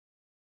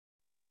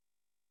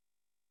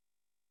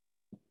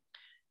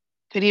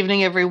Good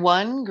evening,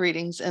 everyone.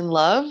 Greetings and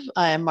love.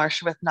 I am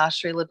Marcia with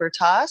Gnoshery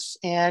Libertas,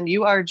 and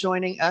you are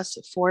joining us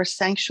for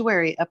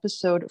Sanctuary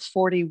episode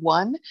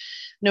 41,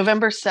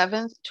 November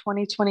 7th,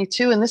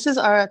 2022. And this is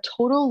our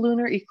total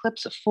lunar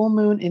eclipse full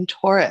moon in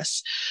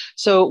Taurus.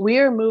 So we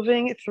are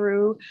moving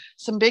through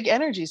some big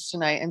energies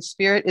tonight, and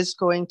Spirit is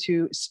going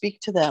to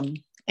speak to them.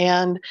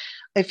 And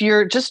if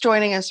you're just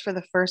joining us for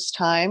the first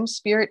time,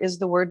 Spirit is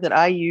the word that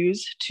I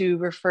use to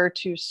refer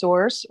to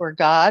Source or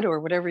God or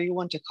whatever you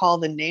want to call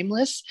the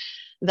nameless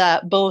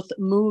that both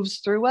moves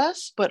through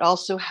us, but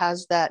also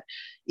has that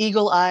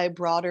eagle eye,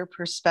 broader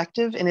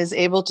perspective and is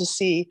able to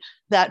see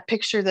that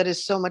picture that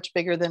is so much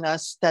bigger than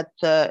us, that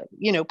the,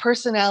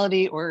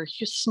 personality or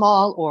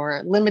small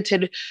or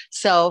limited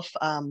self,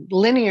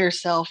 linear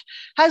self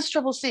has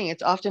trouble seeing.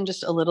 It's often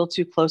just a little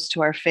too close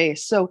to our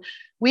face. So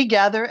we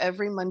gather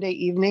every Monday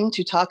evening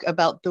to talk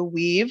about the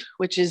weave,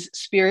 which is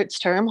Spirit's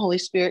term, Holy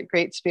Spirit,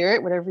 Great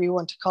Spirit, whatever you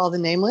want to call the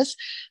nameless,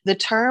 the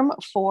term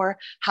for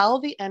how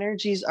the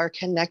energies are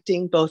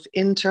connecting both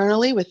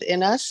internally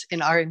within us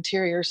in our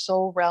interior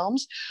soul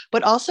realms,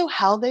 but also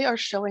how they are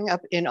showing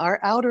up in our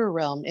outer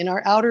realm, in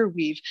our outer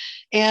weave,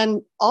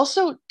 and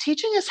also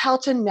teaching us how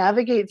to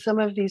navigate some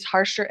of these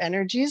harsher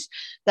energies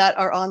that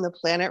are on the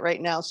planet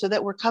right now so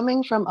that we're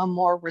coming from a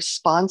more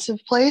responsive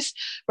place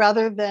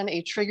rather than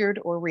a triggered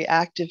or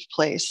reactive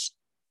place.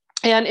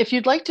 And if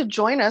you'd like to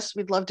join us,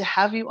 we'd love to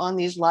have you on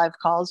these live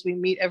calls. We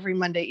meet every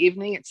Monday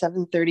evening at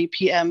 7:30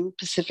 p.m.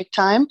 Pacific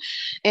time.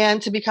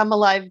 And to become a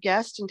live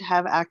guest and to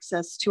have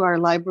access to our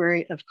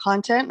library of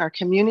content, our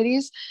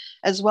communities,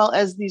 as well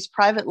as these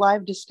private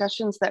live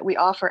discussions that we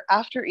offer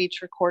after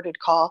each recorded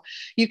call,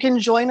 you can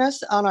join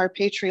us on our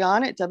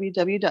Patreon at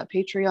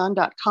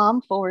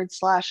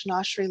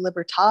www.patreon.com/Gnoshery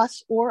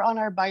Libertas or on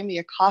our Buy Me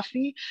a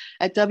Coffee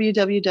at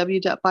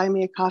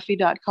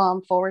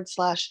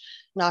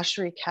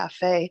www.buymeacoffee.com/Gnoshery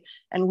Cafe.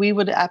 And we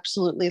would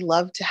absolutely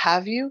love to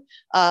have you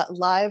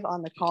live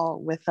on the call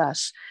with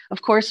us.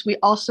 Of course, we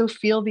also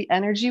feel the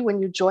energy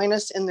when you join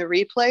us in the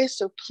replay.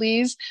 So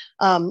please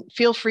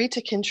feel free to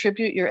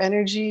contribute your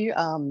energy.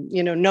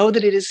 Know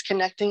that it is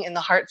connecting in the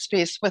heart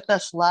space with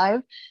us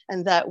live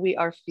and that we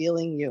are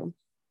feeling you.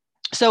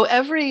 So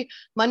every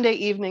Monday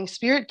evening,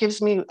 Spirit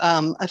gives me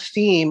a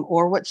theme,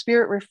 or what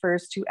Spirit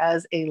refers to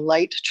as a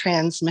light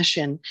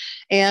transmission.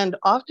 And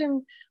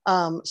often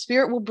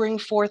Spirit will bring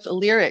forth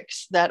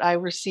lyrics that I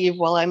receive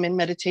while I'm in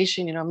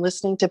meditation. I'm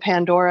listening to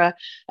Pandora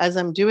as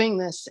I'm doing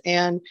this,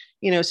 and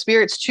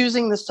Spirit's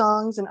choosing the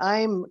songs, and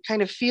I'm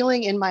kind of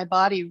feeling in my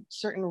body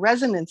certain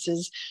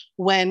resonances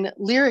when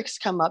lyrics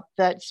come up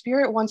that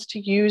Spirit wants to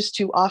use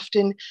to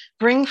often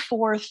bring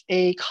forth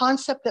a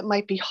concept that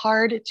might be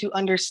hard to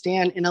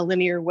understand in a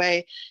linear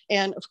way.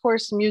 And of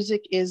course,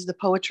 music is the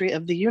poetry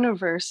of the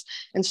universe,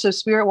 and so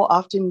Spirit will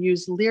often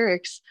use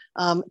lyrics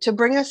to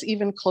bring us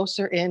even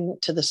closer in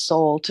to the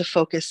soul, to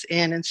focus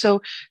in. And so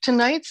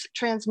tonight's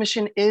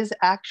transmission is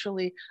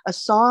actually a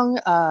song.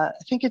 I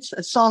think it's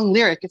a song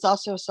lyric. It's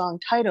also a song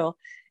title,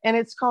 and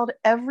it's called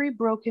Every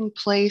Broken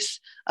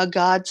Place, a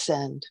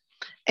Godsend.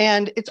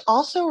 And it's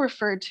also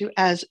referred to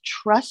as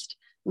Trust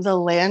the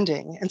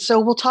Landing. And so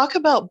we'll talk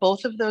about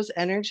both of those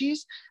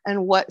energies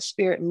and what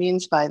Spirit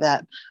means by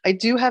that. I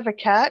do have a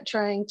cat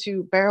trying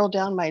to barrel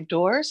down my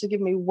door, so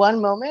give me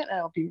one moment and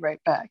I'll be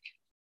right back.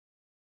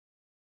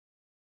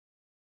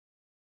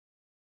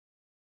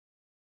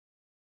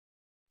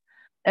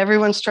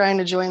 Everyone's trying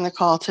to join the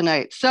call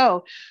tonight.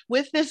 So,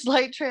 with this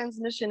light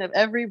transmission of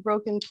every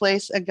broken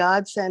place, a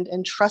godsend,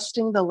 and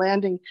trusting the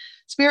landing,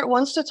 Spirit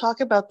wants to talk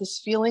about this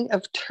feeling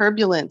of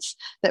turbulence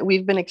that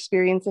we've been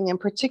experiencing, and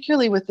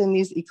particularly within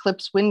these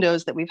eclipse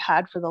windows that we've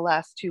had for the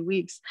last 2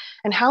 weeks,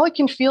 and how it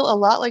can feel a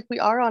lot like we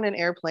are on an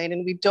airplane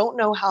and we don't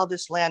know how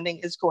this landing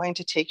is going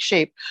to take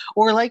shape,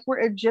 or like we're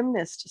a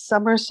gymnast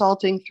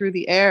somersaulting through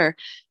the air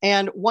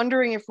and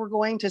wondering if we're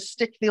going to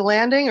stick the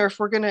landing or if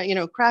we're going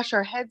to, crash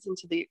our heads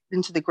into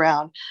the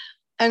ground.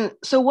 And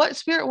so what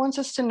Spirit wants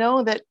us to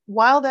know that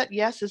while that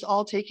yes is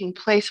all taking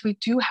place, we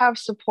do have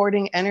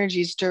supporting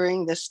energies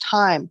during this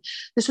time.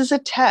 This is a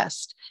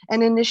test,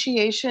 an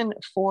initiation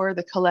for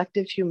the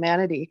collective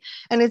humanity.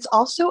 And it's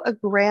also a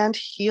grand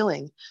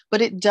healing, but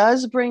it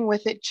does bring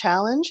with it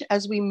challenge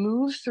as we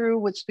move through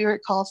what Spirit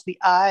calls the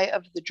eye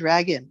of the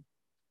dragon.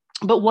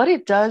 But what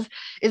it does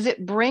is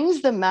it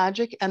brings the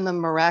magic and the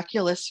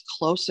miraculous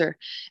closer.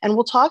 And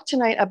we'll talk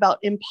tonight about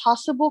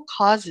impossible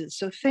causes.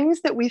 So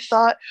things that we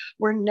thought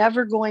were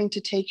never going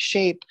to take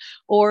shape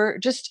or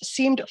just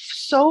seemed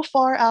so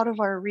far out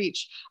of our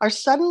reach are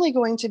suddenly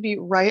going to be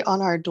right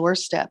on our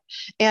doorstep.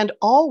 And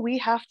all we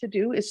have to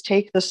do is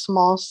take the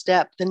small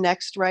step, the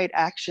next right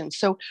action.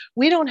 So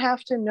we don't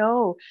have to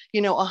know,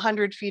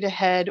 100 feet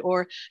ahead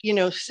or,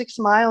 6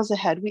 miles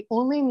ahead. We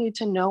only need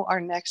to know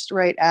our next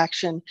right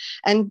action.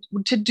 And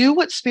to do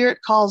what Spirit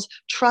calls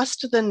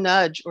trust the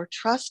nudge or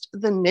trust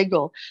the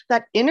niggle,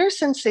 that inner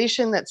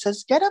sensation that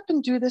says, get up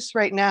and do this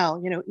right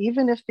now,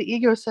 even if the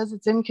ego says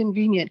it's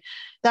inconvenient,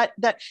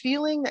 that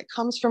feeling that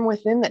comes from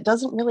within that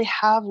doesn't really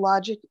have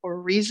logic or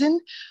reason,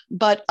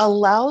 but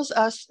allows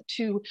us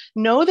to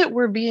know that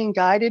we're being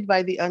guided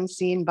by the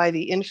unseen, by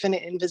the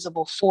infinite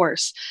invisible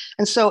force.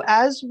 And so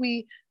as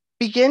we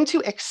begin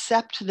to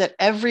accept that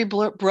every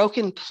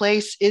broken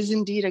place is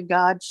indeed a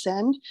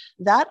godsend,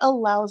 that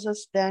allows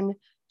us then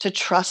to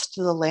trust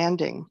the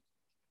landing.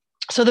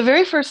 So the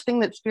very first thing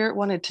that Spirit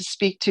wanted to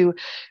speak to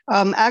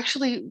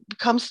actually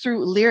comes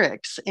through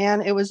lyrics.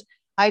 And it was,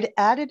 I'd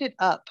added it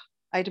up.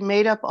 I'd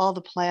made up all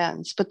the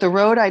plans, but the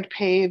road I'd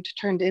paved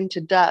turned into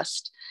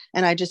dust,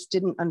 and I just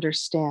didn't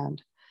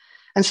understand.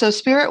 And so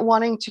Spirit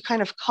wanting to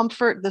kind of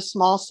comfort the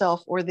small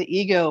self or the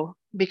ego,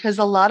 because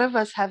a lot of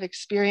us have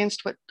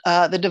experienced what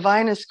the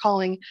divine is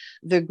calling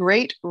the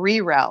great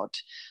reroute.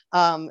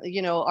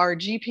 Our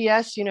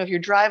GPS, if you're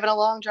driving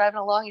along,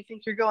 you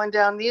think you're going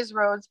down these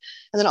roads,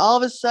 and then all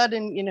of a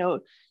sudden,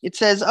 it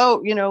says,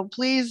 oh,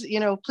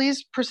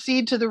 please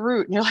proceed to the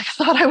route. And you're like,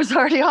 I thought I was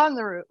already on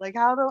the route. Like,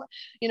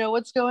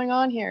 what's going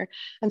on here?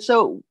 And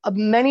so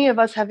many of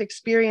us have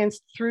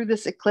experienced through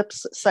this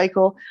eclipse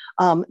cycle,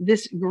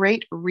 this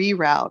great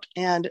reroute.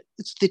 And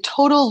it's the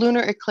total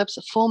lunar eclipse,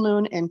 full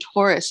moon in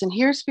Taurus. And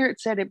here Spirit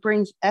said it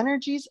brings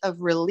energies of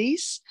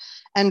release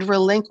and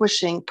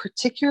relinquishing,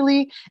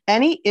 particularly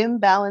any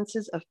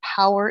imbalances of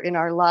power in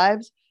our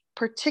lives,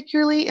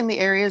 particularly in the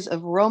areas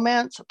of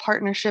romance,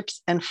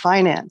 partnerships, and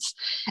finance.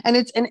 And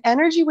it's an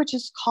energy which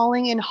is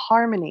calling in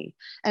harmony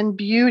and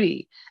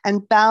beauty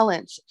and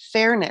balance,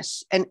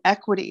 fairness, and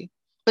equity.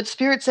 But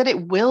Spirit said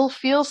it will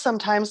feel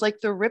sometimes like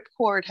the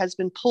ripcord has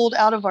been pulled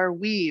out of our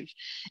weave.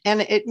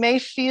 And it may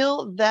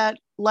feel that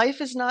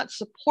life is not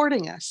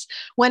supporting us,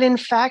 when in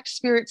fact,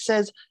 Spirit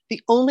says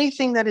the only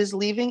thing that is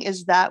leaving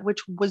is that which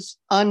was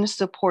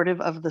unsupportive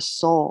of the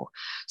soul.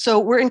 So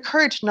we're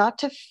encouraged not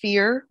to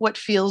fear what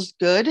feels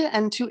good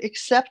and to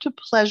accept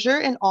pleasure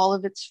in all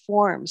of its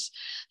forms,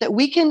 that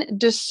we can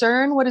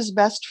discern what is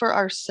best for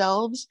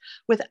ourselves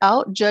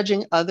without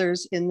judging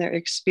others in their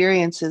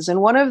experiences.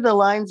 And one of the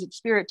lines that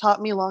Spirit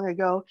taught me long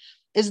ago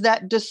is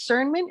that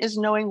discernment is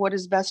knowing what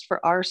is best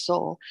for our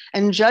soul,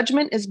 and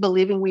judgment is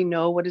believing we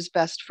know what is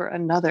best for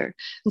another.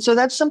 And so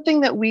that's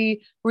something that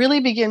we really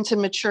begin to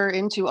mature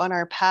into on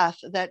our path,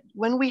 that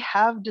when we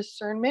have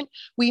discernment,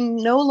 we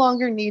no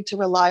longer need to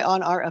rely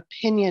on our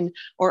opinion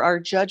or our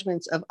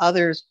judgments of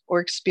others or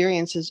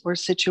experiences or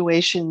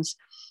situations.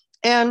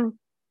 And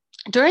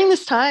during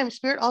this time,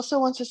 Spirit also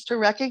wants us to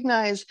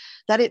recognize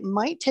that it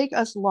might take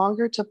us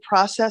longer to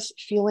process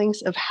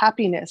feelings of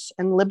happiness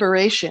and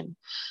liberation,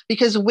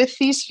 because with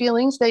these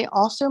feelings, they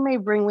also may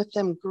bring with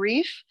them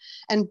grief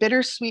and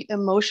bittersweet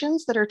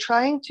emotions that are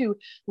trying to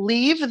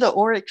leave the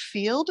auric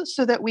field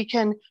so that we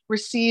can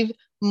receive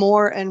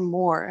more and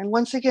more. And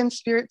once again,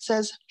 Spirit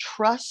says,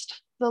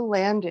 trust the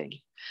landing,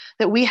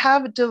 that we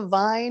have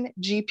divine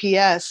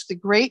GPS, the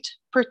great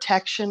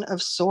protection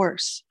of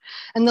source.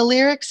 And the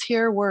lyrics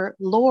here were,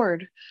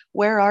 Lord,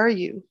 where are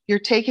you? You're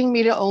taking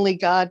me to only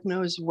God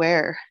knows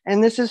where.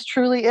 And this is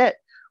truly it.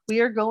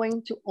 We are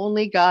going to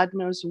only God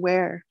knows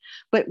where,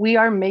 but we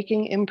are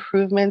making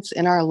improvements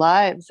in our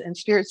lives. And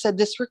Spirit said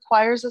this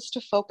requires us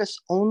to focus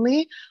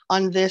only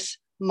on this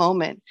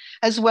moment.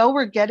 As well,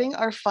 we're getting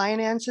our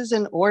finances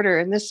in order.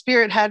 And this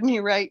Spirit had me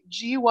write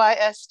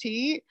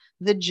GYST,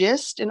 the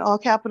gist in all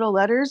capital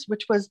letters,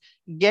 which was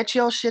get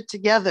y'all shit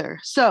together.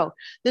 So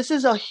this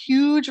is a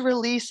huge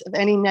release of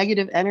any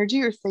negative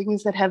energy or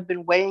things that have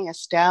been weighing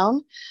us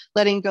down,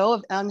 letting go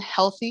of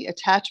unhealthy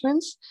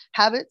attachments,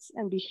 habits,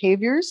 and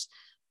behaviors.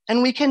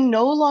 And we can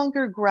no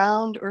longer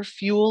ground or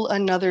fuel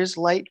another's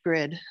light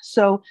grid.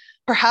 So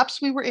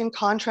perhaps we were in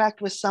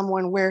contract with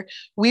someone where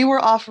we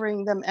were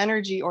offering them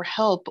energy or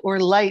help or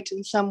light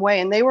in some way,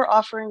 and they were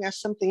offering us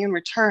something in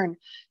return.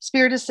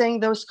 Spirit is saying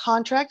those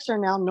contracts are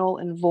now null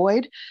and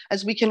void,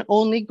 as we can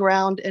only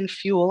ground and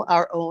fuel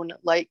our own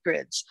light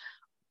grids.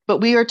 But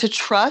we are to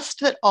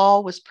trust that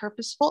all was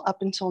purposeful up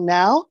until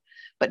now,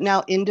 but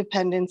now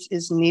independence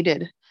is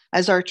needed.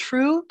 As our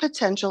true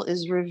potential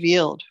is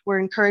revealed, we're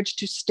encouraged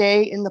to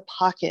stay in the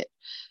pocket.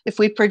 If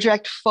we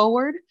project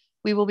forward,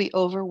 we will be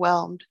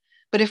overwhelmed.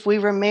 But if we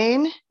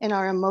remain in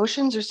our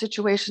emotions or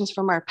situations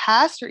from our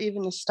past or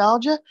even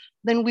nostalgia,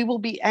 then we will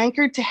be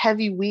anchored to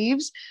heavy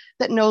weaves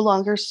that no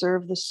longer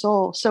serve the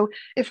soul. So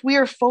if we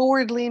are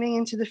forward leaning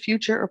into the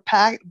future or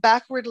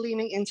backward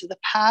leaning into the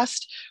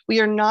past,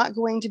 we are not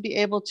going to be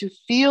able to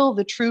feel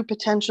the true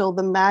potential,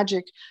 the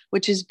magic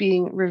which is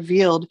being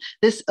revealed,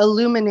 this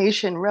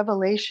illumination,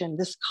 revelation,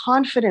 this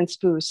confidence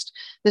boost,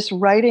 this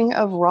righting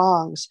of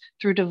wrongs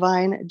through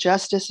divine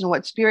justice and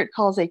what Spirit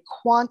calls a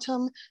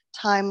quantum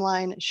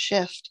timeline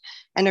shift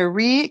and a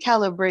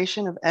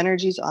recalibration of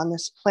energies on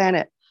this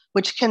planet,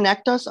 which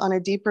connect us on a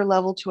deeper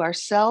level to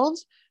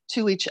ourselves,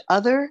 to each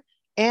other,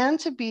 and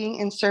to being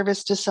in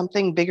service to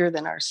something bigger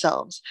than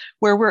ourselves,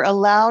 where we're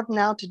allowed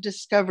now to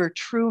discover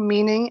true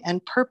meaning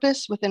and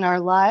purpose within our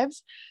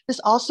lives. This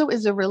also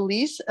is a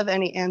release of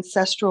any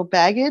ancestral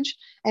baggage,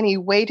 any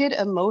weighted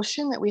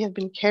emotion that we have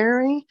been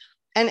carrying,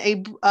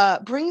 and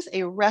brings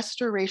a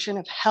restoration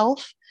of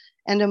health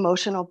and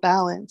emotional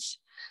balance.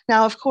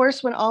 Now, of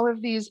course, when all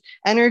of these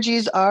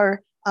energies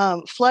are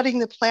flooding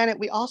the planet,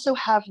 we also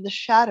have the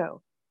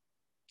shadow.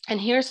 And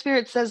here,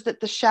 Spirit says that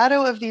the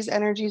shadow of these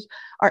energies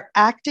are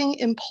acting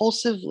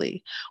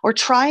impulsively or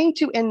trying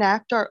to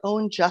enact our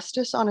own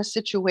justice on a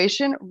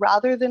situation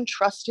rather than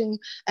trusting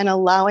and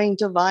allowing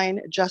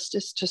divine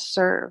justice to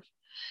serve.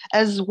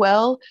 As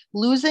well,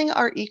 losing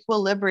our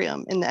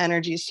equilibrium in the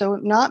energies, so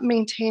not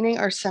maintaining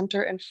our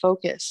center and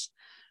focus.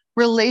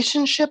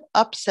 Relationship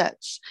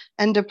upsets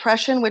and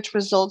depression, which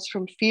results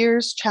from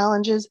fears,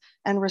 challenges,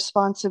 and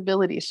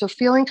responsibility. So,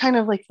 feeling kind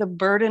of like the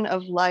burden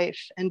of life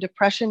and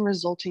depression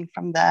resulting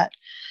from that.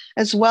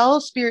 As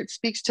well, Spirit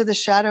speaks to the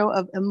shadow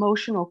of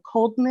emotional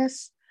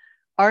coldness,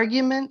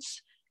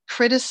 arguments,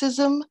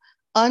 criticism,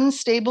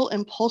 unstable,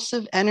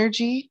 impulsive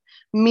energy,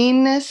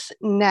 meanness,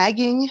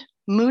 nagging,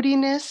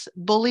 moodiness,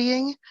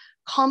 bullying,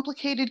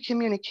 complicated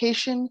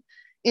communication,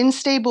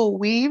 unstable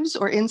weaves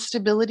or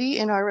instability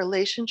in our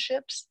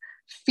relationships,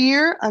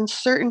 fear,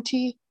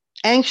 uncertainty,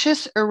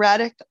 anxious,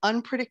 erratic,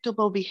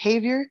 unpredictable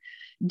behavior,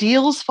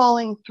 deals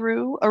falling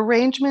through,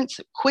 arrangements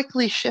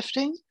quickly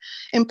shifting,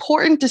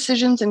 important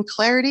decisions and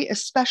clarity,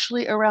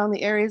 especially around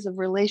the areas of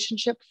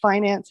relationship,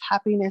 finance,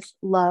 happiness,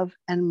 love,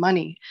 and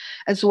money,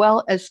 as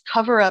well as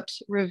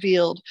cover-ups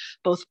revealed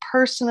both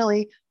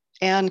personally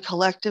and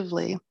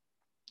collectively.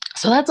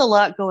 So that's a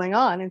lot going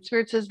on. And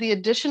Spirit says the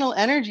additional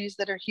energies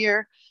that are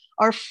here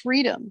are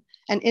freedom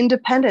and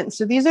independence.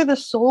 So these are the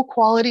soul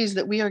qualities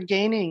that we are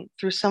gaining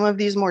through some of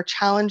these more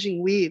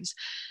challenging weaves,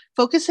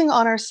 focusing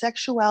on our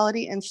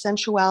sexuality and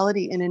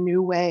sensuality in a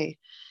new way,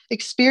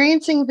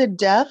 experiencing the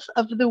death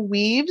of the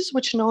weaves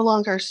which no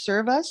longer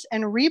serve us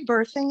and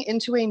rebirthing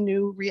into a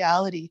new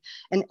reality,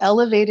 an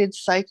elevated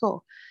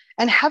cycle,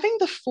 and having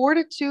the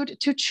fortitude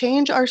to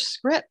change our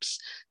scripts,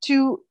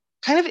 to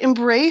kind of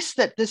embrace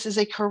that this is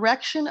a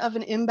correction of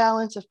an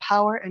imbalance of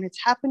power and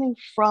it's happening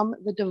from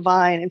the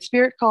divine. And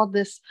Spirit called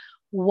this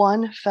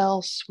one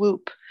fell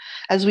swoop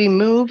as we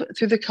move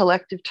through the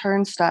collective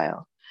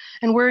turnstile.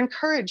 And we're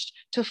encouraged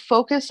to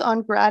focus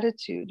on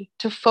gratitude,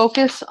 to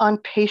focus on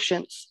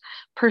patience,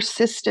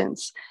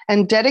 persistence,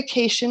 and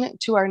dedication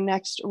to our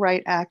next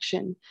right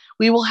action.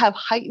 We will have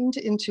heightened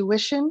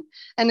intuition,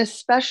 and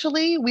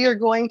especially we are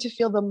going to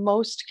feel the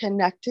most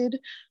connected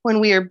when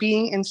we are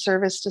being in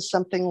service to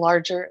something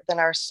larger than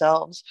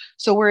ourselves.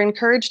 So we're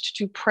encouraged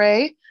to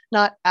pray,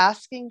 not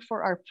asking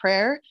for our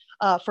prayer,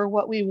 for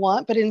what we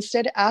want, but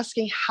instead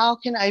asking, how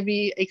can I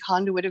be a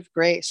conduit of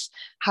grace?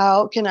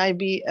 How can I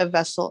be a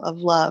vessel of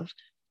love?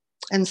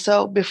 And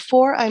so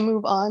before I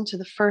move on to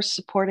the first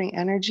supporting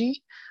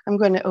energy, I'm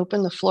going to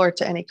open the floor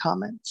to any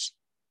comments.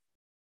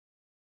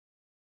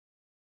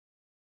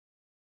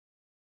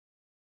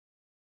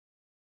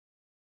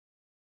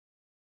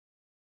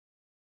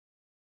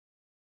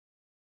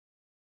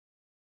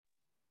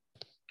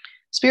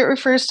 Spirit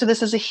refers to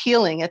this as a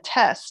healing, a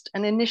test,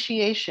 an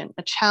initiation,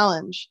 a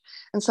challenge,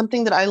 and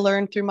something that I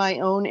learned through my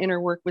own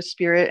inner work with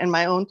Spirit and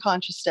my own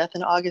conscious death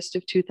in August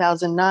of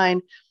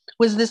 2009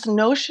 was this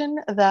notion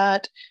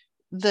that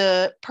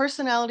the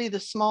personality,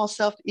 the small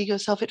self, the ego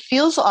self, it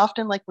feels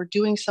often like we're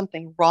doing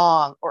something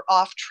wrong or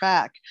off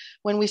track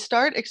when we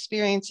start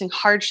experiencing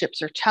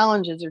hardships or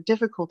challenges or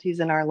difficulties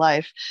in our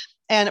life,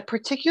 and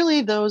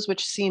particularly those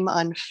which seem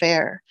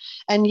unfair.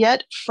 And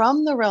yet,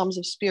 from the realms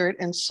of spirit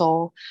and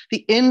soul,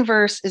 the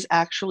inverse is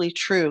actually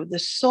true. The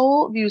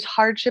soul views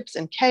hardships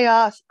and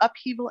chaos,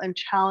 upheaval and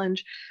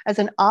challenge as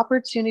an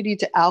opportunity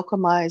to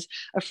alchemize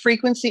a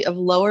frequency of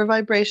lower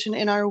vibration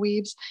in our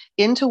weaves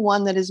into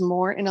one that is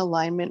more in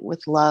alignment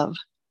with love.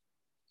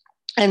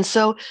 And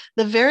so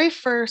the very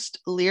first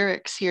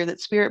lyrics here that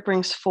Spirit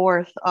brings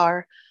forth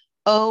are,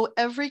 oh,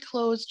 every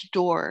closed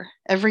door,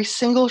 every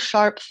single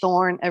sharp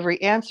thorn,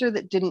 every answer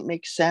that didn't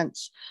make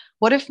sense.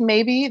 What if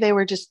maybe they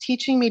were just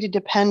teaching me to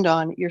depend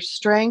on your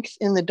strength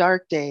in the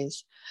dark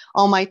days?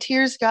 All my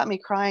tears got me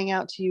crying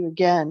out to you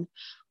again.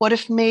 What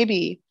if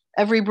maybe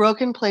every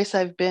broken place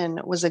I've been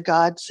was a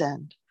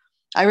godsend?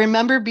 I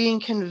remember being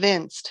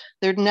convinced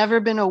there'd never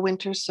been a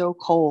winter so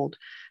cold.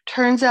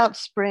 Turns out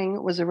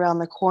spring was around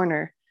the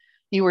corner.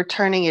 You were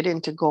turning it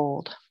into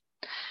gold.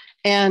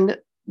 And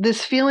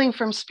this feeling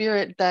from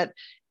Spirit that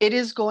it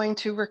is going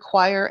to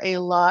require a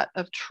lot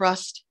of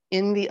trust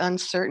in the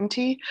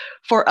uncertainty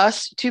for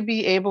us to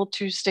be able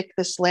to stick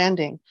this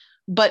landing.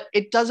 But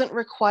it doesn't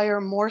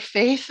require more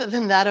faith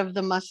than that of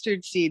the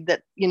mustard seed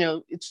that,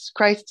 it's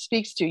Christ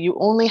speaks to. You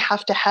only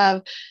have to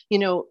have,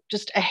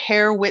 just a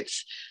hair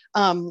width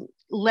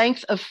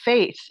length of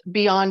faith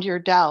beyond your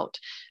doubt.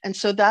 And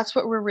so that's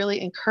what we're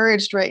really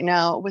encouraged right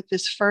now with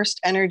this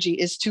first energy,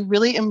 is to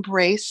really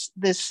embrace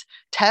this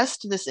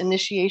test, this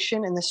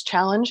initiation, and this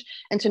challenge,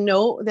 and to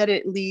know that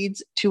it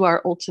leads to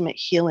our ultimate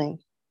healing.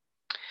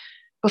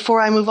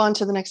 Before I move on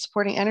to the next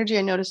supporting energy,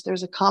 I noticed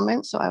there's a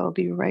comment, so I will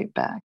be right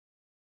back.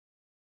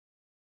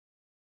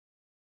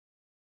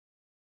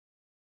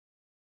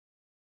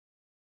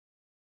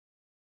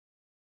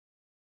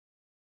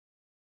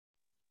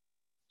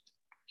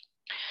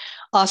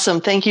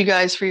 Awesome. Thank you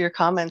guys for your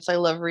comments. I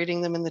love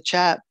reading them in the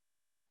chat.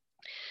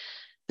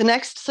 The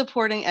next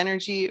supporting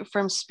energy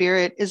from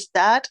spirit is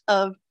that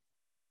of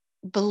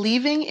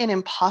believing in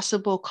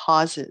impossible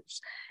causes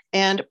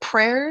and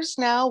prayers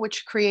now,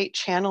 which create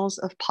channels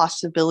of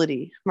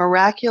possibility,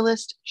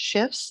 miraculous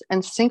shifts,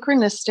 and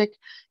synchronistic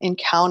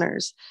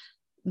encounters.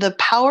 The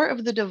power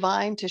of the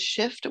divine to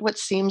shift what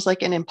seems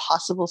like an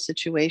impossible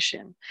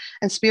situation.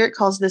 And Spirit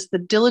calls this the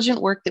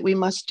diligent work that we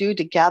must do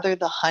to gather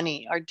the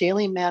honey, our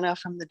daily manna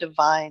from the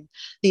divine,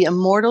 the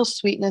immortal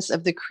sweetness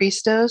of the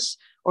Christos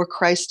or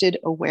Christed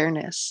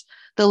awareness.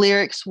 The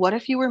lyrics, what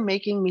if you were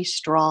making me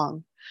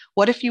strong?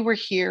 What if you were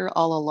here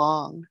all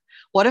along?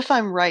 What if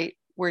I'm right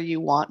where you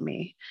want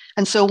me?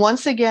 And so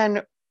once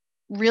again,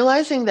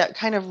 realizing that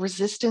kind of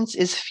resistance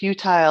is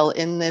futile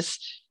in this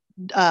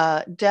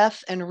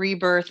death and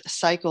rebirth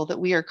cycle that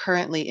we are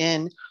currently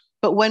in.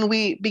 But when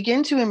we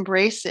begin to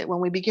embrace it, when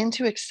we begin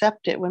to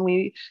accept it, when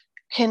we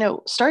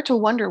start to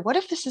wonder, what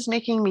if this is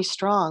making me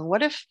strong?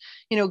 What if,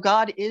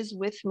 God is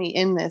with me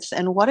in this?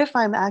 And what if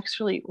I'm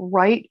actually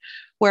right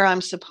where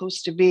I'm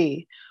supposed to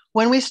be?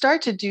 When we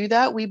start to do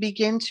that, we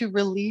begin to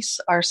release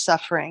our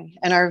suffering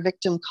and our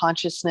victim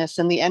consciousness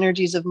and the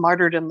energies of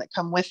martyrdom that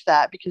come with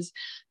that, because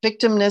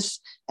victimness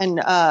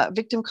and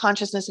victim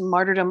consciousness and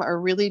martyrdom are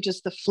really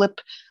just the flip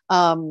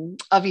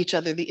of each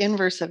other, the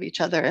inverse of each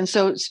other. And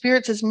so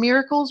Spirit says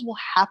miracles will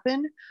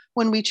happen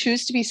when we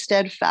choose to be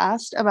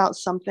steadfast about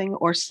something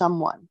or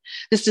someone.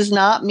 This does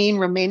not mean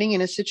remaining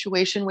in a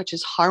situation which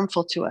is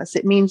harmful to us.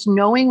 It means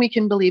knowing we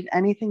can believe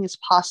anything is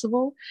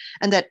possible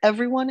and that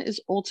everyone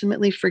is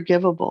ultimately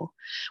forgivable.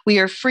 We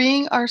are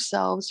freeing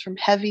ourselves from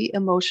heavy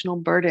emotional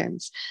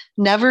burdens,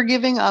 never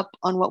giving up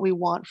on what we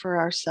want for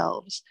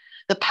ourselves.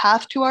 The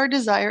path to our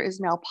desire is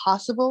now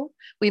possible.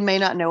 We may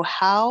not know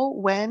how,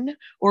 when,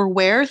 or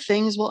where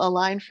things will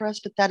align for us,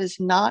 but that is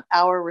not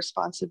our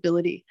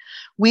responsibility.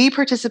 We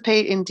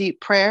participate in deep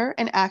prayer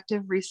and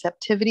active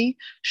receptivity,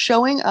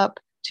 showing up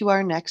to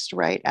our next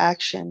right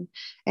action.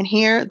 And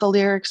here the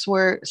lyrics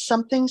were,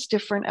 something's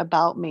different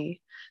about me.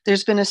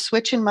 There's been a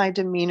switch in my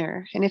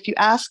demeanor. And if you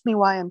ask me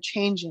why I'm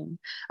changing,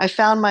 I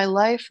found my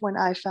life when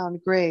I found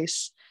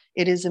grace.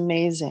 It is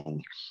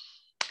amazing.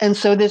 And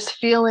so this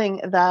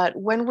feeling that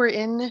when we're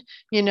in,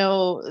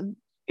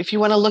 if you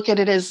want to look at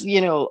it as,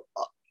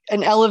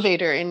 an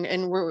elevator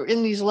and we're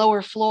in these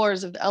lower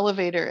floors of the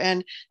elevator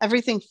and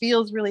everything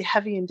feels really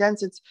heavy and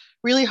dense, it's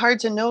really hard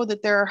to know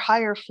that there are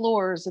higher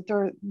floors, that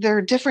there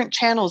are different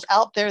channels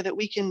out there that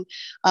we can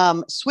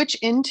switch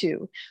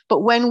into. But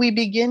when we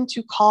begin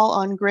to call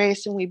on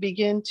grace and we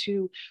begin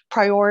to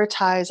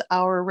prioritize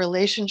our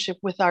relationship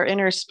with our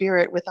inner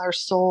spirit, with our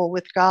soul,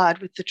 with God,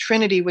 with the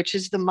Trinity, which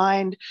is the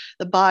mind,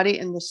 the body,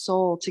 and the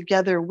soul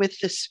together with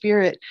the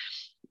spirit,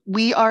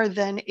 we are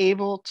then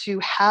able to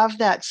have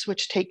that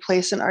switch take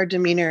place in our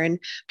demeanor, and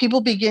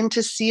people begin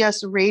to see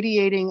us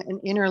radiating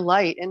an inner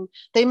light, and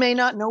they may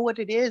not know what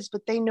it is,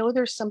 but they know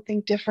there's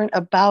something different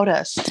about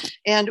us.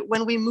 And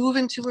when we move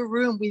into a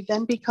room, we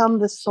then become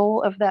the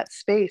soul of that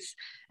space,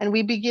 and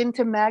we begin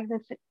to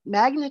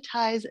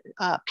magnetize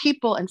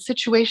people and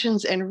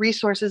situations and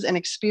resources and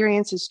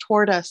experiences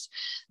toward us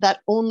that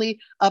only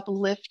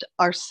uplift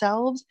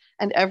ourselves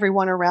and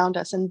everyone around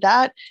us. And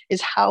that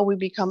is how we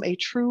become a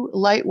true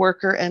light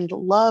worker and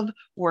love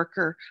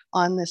worker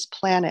on this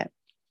planet.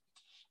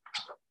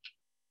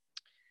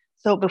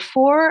 So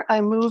before I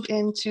move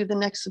into the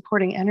next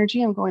supporting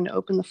energy, I'm going to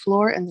open the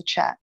floor and the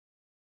chat.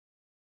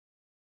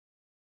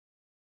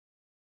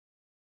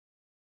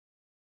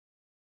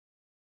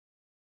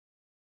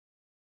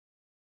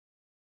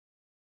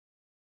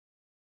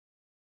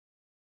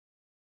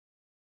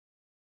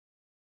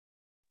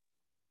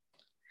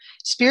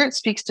 Spirit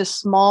speaks to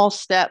small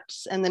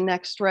steps and the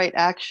next right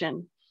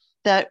action.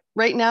 That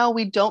right now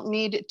we don't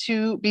need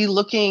to be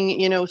looking,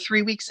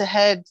 3 weeks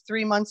ahead,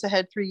 3 months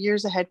ahead, 3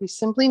 years ahead. We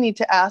simply need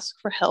to ask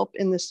for help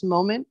in this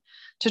moment,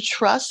 to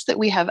trust that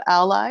we have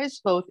allies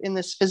both in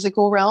this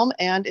physical realm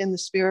and in the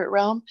spirit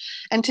realm,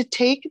 and to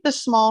take the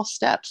small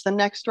steps, the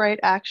next right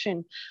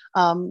action,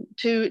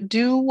 to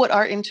do what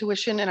our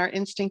intuition and our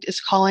instinct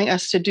is calling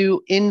us to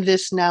do in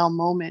this now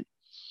moment.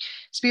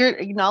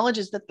 Spirit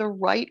acknowledges that the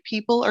right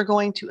people are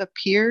going to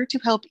appear to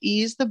help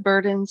ease the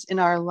burdens in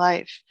our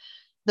life.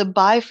 The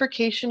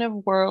bifurcation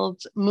of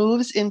worlds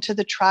moves into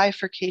the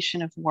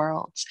trifurcation of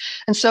worlds.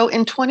 And so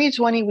in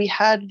 2020, we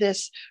had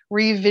this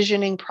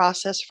revisioning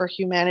process for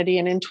humanity.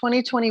 And in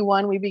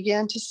 2021, we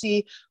began to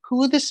see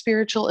who the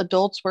spiritual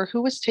adults were,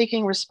 who was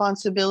taking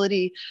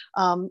responsibility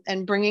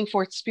and bringing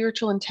forth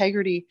spiritual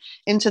integrity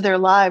into their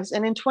lives.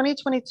 And in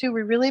 2022,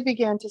 we really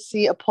began to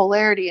see a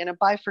polarity and a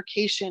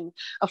bifurcation,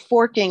 a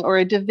forking or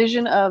a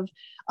division of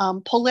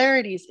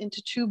polarities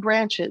into two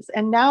branches.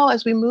 And now,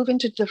 as we move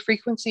into the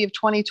frequency of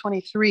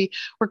 2023,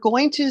 we're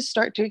going to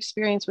start to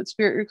experience what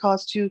Spirit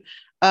refers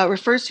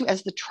to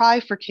as the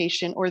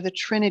trifurcation or the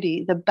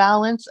Trinity, the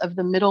balance of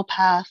the middle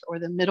path or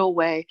the middle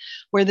way,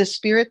 where the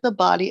spirit, the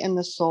body, and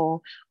the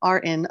soul are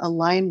in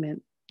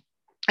alignment.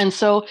 And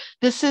so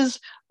this is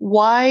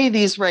why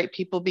these right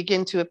people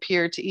begin to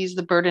appear to ease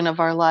the burden of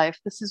our life.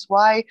 This is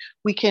why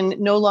we can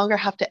no longer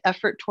have to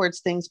effort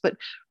towards things, but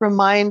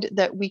remind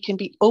that we can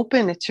be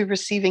open to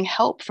receiving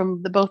help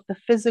from both the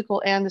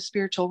physical and the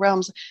spiritual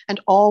realms.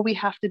 And all we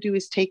have to do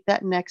is take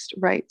that next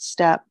right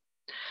step.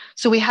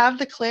 So we have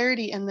the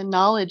clarity and the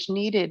knowledge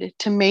needed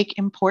to make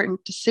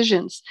important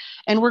decisions.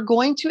 And we're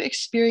going to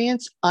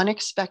experience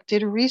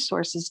unexpected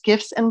resources,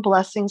 gifts, and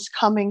blessings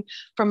coming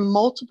from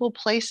multiple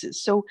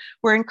places. So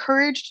we're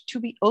encouraged to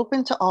be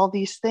open to all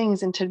these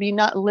things and to be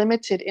not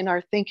limited in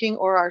our thinking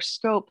or our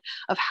scope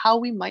of how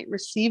we might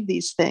receive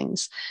these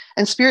things.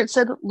 And Spirit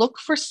said, look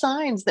for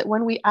signs that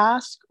when we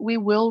ask, we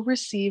will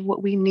receive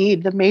what we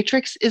need. The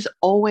matrix is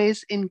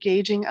always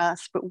engaging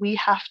us, but we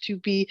have to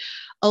be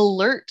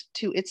alert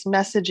to its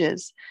messages.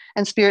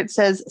 And Spirit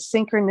says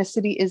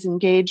synchronicity is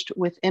engaged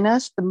within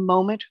us the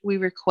moment we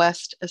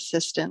request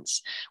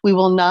assistance. We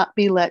will not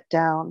be let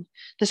down.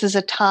 This is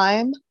a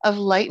time of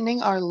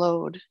lightening our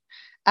load.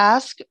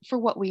 Ask for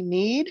what we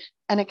need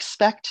and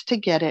expect to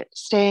get it,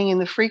 staying in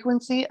the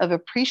frequency of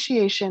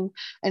appreciation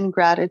and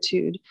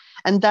gratitude.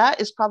 And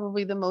that is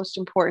probably the most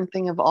important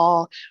thing of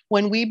all.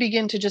 When we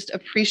begin to just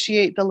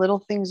appreciate the little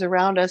things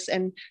around us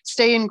and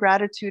stay in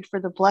gratitude for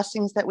the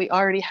blessings that we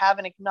already have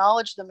and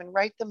acknowledge them and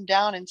write them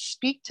down and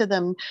speak to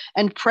them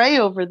and pray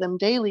over them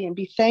daily and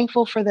be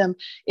thankful for them,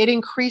 it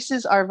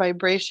increases our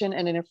vibration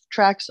and it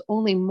attracts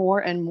only more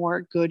and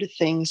more good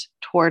things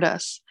toward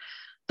us.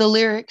 The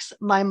lyrics,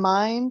 my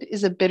mind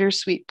is a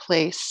bittersweet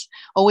place,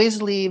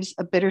 always leaves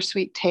a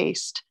bittersweet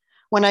taste.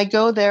 When I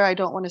go there, I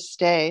don't want to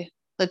stay.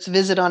 Let's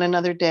visit on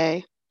another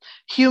day.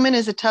 Human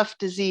is a tough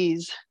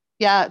disease.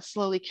 Yeah, it's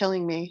slowly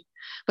killing me.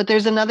 But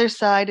there's another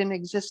side in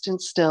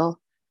existence still,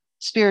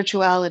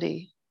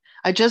 spirituality.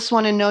 I just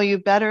want to know you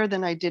better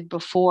than I did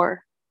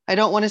before. I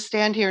don't want to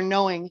stand here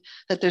knowing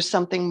that there's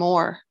something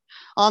more.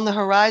 On the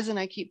horizon,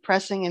 I keep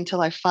pressing until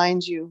I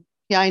find you.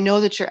 Yeah, I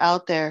know that you're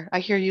out there.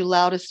 I hear you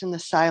loudest in the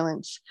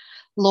silence.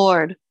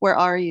 Lord, where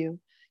are you?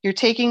 You're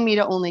taking me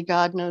to only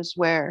God knows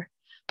where,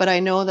 but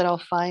I know that I'll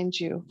find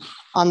you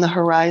on the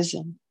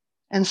horizon.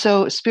 And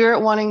so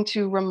Spirit wanting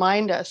to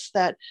remind us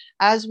that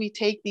as we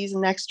take these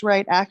next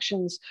right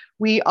actions,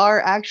 we are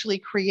actually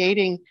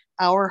creating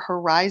our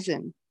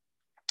horizon.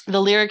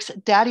 The lyrics,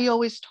 Daddy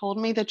always told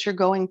me that you're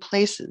going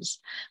places,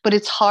 but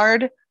it's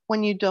hard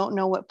when you don't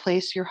know what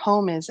place your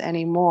home is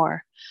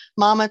anymore.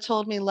 Mama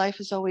told me life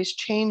is always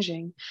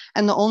changing,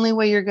 and the only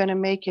way you're going to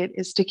make it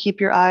is to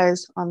keep your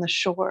eyes on the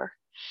shore.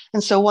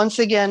 And so once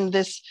again,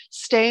 this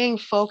staying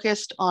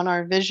focused on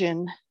our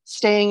vision,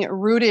 staying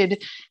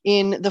rooted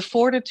in the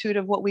fortitude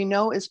of what we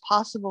know is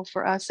possible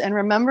for us, and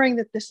remembering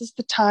that this is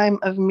the time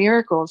of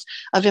miracles,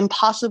 of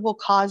impossible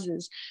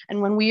causes.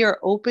 And when we are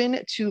open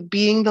to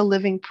being the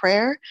living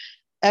prayer,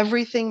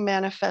 everything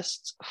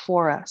manifests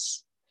for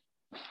us.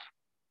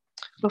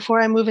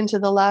 Before I move into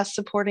the last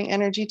supporting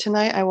energy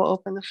tonight, I will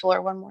open the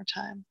floor one more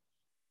time.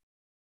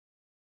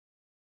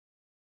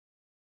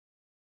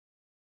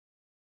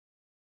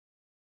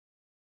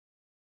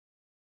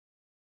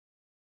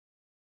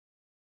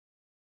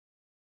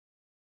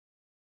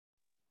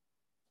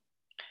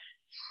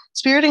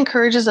 Spirit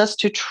encourages us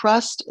to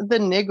trust the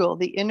niggle,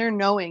 the inner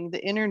knowing,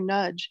 the inner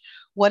nudge.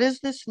 What is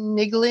this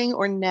niggling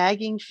or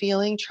nagging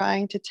feeling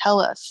trying to tell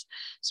us?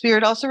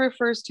 Spirit also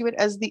refers to it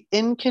as the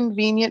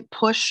inconvenient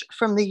push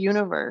from the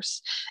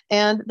universe,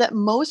 and that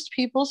most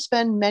people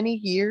spend many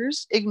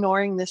years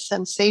ignoring this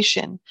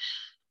sensation.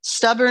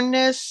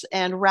 Stubbornness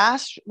and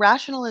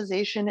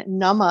rationalization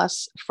numb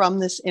us from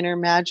this inner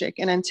magic.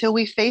 And until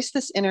we face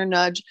this inner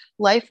nudge,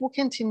 life will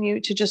continue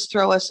to just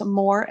throw us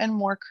more and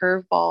more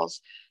curveballs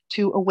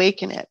to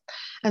awaken it.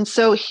 And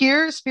so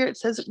here, Spirit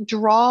says,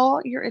 draw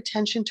your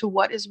attention to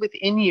what is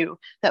within you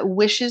that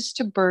wishes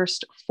to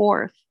burst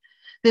forth.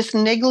 This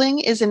niggling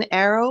is an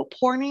arrow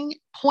pointing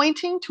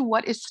to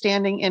what is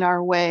standing in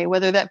our way,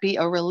 whether that be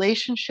a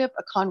relationship,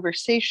 a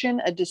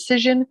conversation, a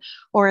decision,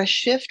 or a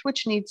shift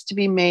which needs to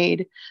be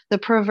made, the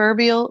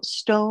proverbial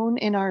stone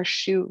in our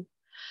shoe.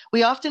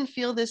 We often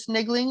feel this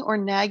niggling or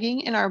nagging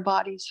in our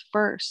bodies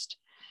first.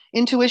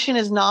 Intuition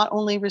is not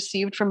only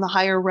received from the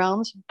higher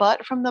realms,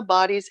 but from the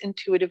body's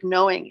intuitive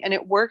knowing, and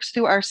it works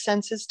through our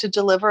senses to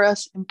deliver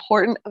us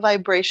important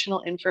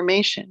vibrational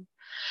information.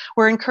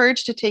 We're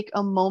encouraged to take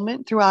a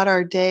moment throughout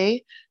our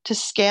day to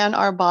scan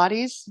our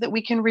bodies so that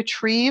we can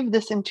retrieve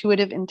this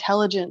intuitive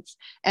intelligence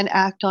and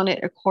act on it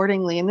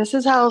accordingly. And this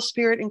is how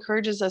Spirit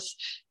encourages us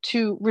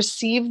to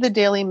receive the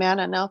daily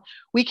manna. Now,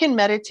 we can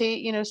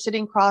meditate,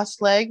 sitting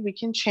cross-legged, we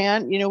can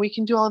chant, we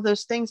can do all of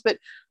those things, but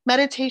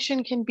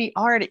meditation can be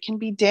art, it can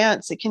be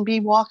dance, it can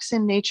be walks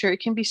in nature, it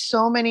can be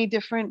so many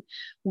different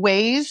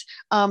ways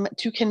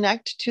to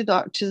connect to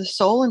the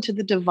soul and to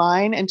the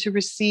divine and to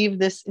receive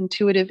this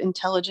intuitive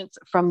intelligence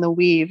from the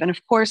weave. And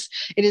of course,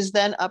 it is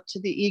then up to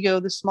the ego,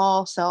 the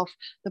small self,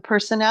 the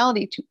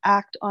personality to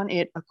act on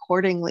it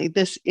accordingly.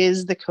 This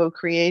is the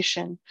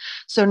co-creation.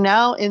 So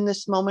now in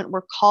this moment,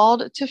 we're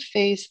called to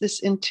face this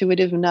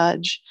intuitive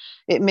nudge.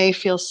 It may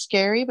feel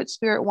scary, but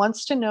Spirit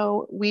wants to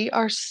know we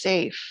are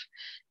safe.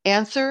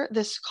 Answer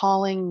this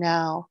calling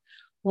now.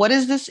 What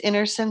is this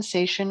inner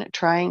sensation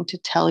trying to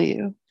tell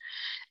you?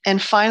 And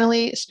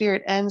finally,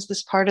 Spirit ends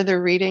this part of the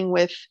reading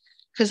with,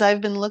 because I've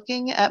been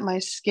looking at my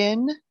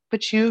skin,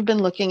 but you've been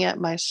looking at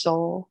my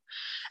soul.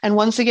 And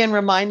once again,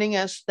 reminding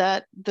us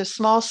that the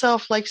small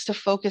self likes to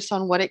focus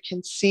on what it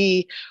can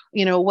see,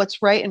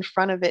 what's right in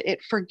front of it.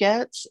 It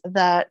forgets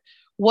that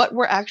what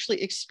we're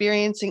actually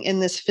experiencing in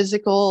this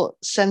physical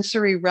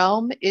sensory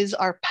realm is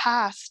our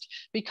past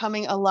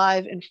becoming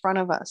alive in front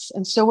of us.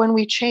 And so when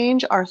we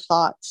change our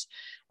thoughts,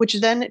 which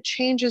then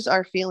changes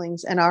our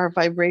feelings and our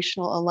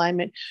vibrational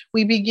alignment,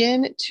 we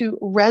begin to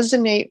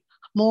resonate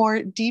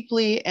more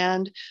deeply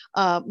and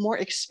more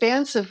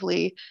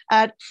expansively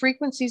at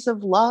frequencies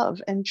of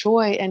love and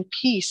joy and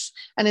peace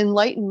and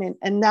enlightenment.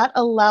 And that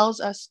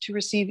allows us to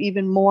receive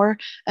even more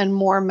and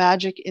more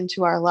magic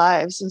into our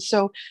lives. And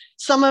so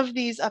some of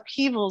these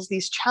upheavals,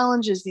 these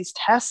challenges, these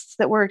tests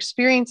that we're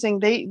experiencing,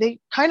 they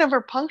kind of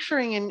are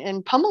puncturing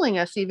and pummeling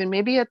us, even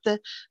maybe at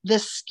the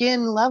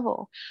skin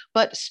level.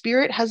 But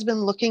Spirit has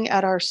been looking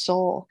at our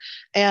soul,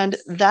 and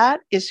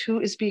that is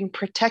who is being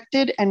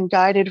protected and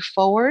guided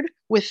forward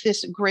with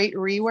this great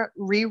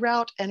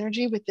reroute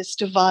energy, with this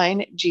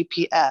divine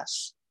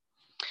GPS.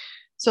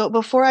 So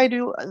before I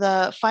do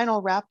the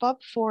final wrap up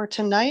for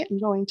tonight, I'm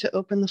going to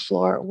open the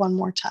floor one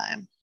more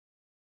time.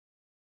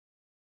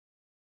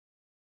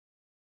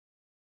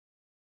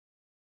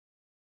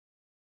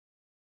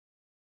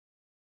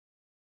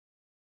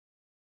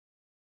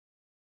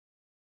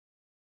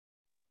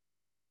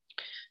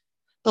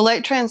 The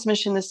light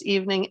transmission this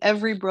evening,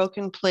 every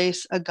broken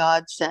place a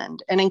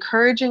godsend, and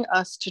encouraging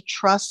us to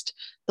trust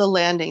the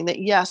landing, that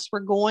yes, we're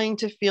going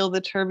to feel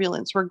the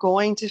turbulence. We're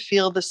going to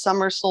feel the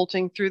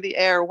somersaulting through the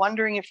air,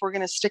 wondering if we're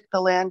going to stick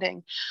the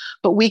landing,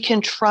 but we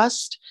can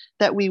trust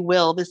that we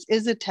will. This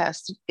is a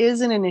test, it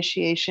is an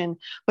initiation,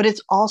 but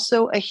it's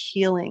also a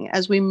healing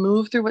as we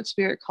move through what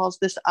Spirit calls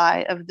this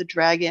eye of the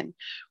dragon.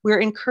 We're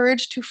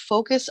encouraged to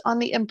focus on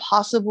the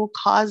impossible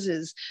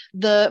causes,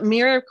 the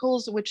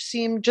miracles which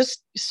seem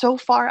just so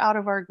far out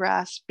of our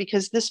grasp,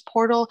 because this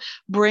portal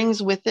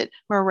brings with it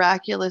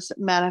miraculous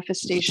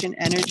manifestation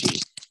energy.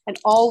 And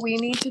all we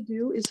need to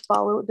do is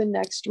follow the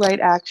next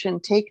right action,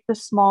 take the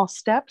small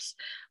steps,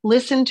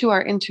 listen to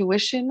our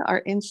intuition,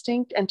 our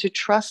instinct, and to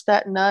trust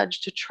that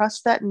nudge, to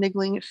trust that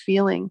niggling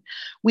feeling.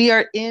 We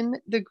are in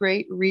the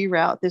great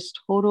reroute, this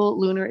total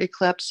lunar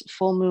eclipse,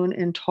 full moon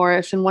in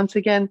Taurus. And once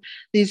again,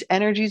 these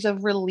energies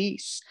of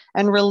release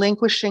and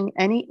relinquishing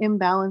any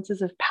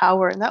imbalances of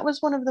power. And that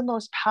was one of the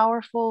most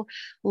powerful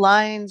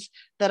lines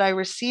that I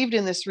received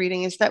in this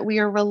reading, is that we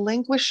are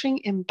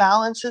relinquishing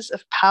imbalances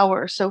of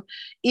power. So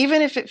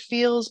even if it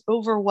feels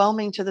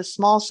overwhelming to the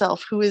small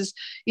self who is,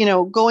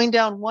 going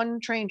down one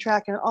train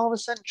track and all of a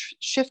sudden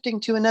shifting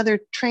to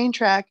another train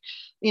track,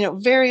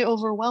 very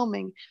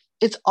overwhelming,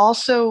 it's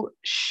also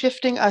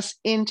shifting us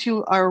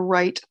into our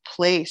right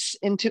place,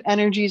 into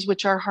energies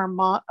which are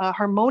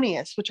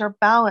harmonious, which are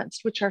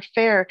balanced, which are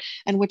fair,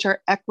 and which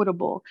are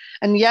equitable.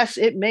 And yes,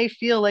 it may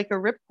feel like a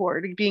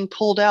ripcord being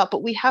pulled out,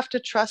 but we have to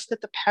trust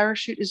that the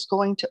parachute is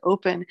going to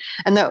open,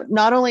 and that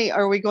not only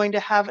are we going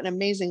to have an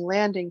amazing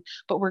landing,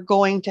 but we're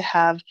going to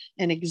have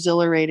an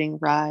exhilarating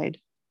ride.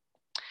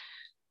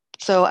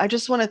 So I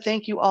just want to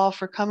thank you all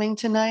for coming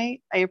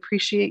tonight. I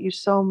appreciate you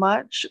so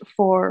much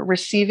for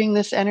receiving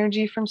this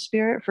energy from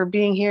Spirit, for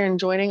being here and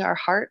joining our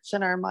hearts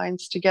and our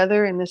minds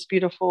together in this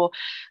beautiful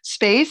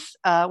space,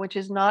 which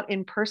is not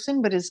in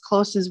person, but as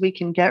close as we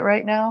can get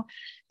right now.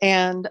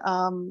 And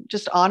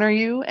just honor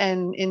you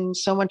and in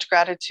so much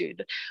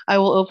gratitude. I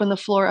will open the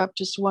floor up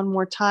just one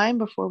more time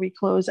before we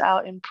close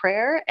out in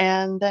prayer.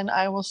 And then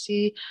I will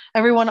see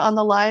everyone on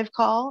the live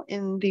call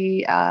in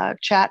the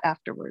chat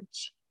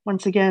afterwards.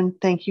 Once again,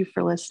 thank you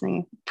for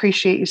listening.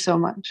 Appreciate you so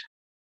much.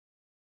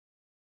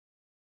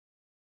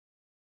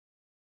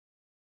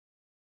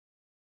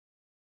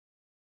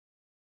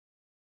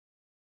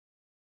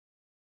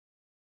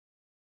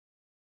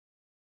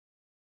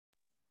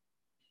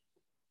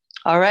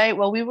 All right.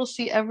 Well, we will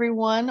see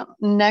everyone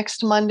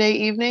next Monday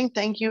evening.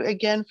 Thank you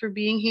again for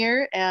being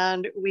here.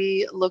 And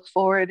we look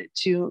forward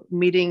to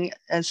meeting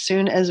as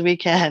soon as we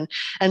can.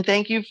 And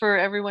thank you for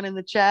everyone in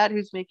the chat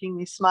who's making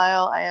me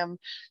smile. I am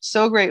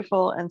so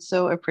grateful and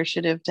so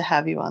appreciative to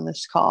have you on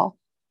this call.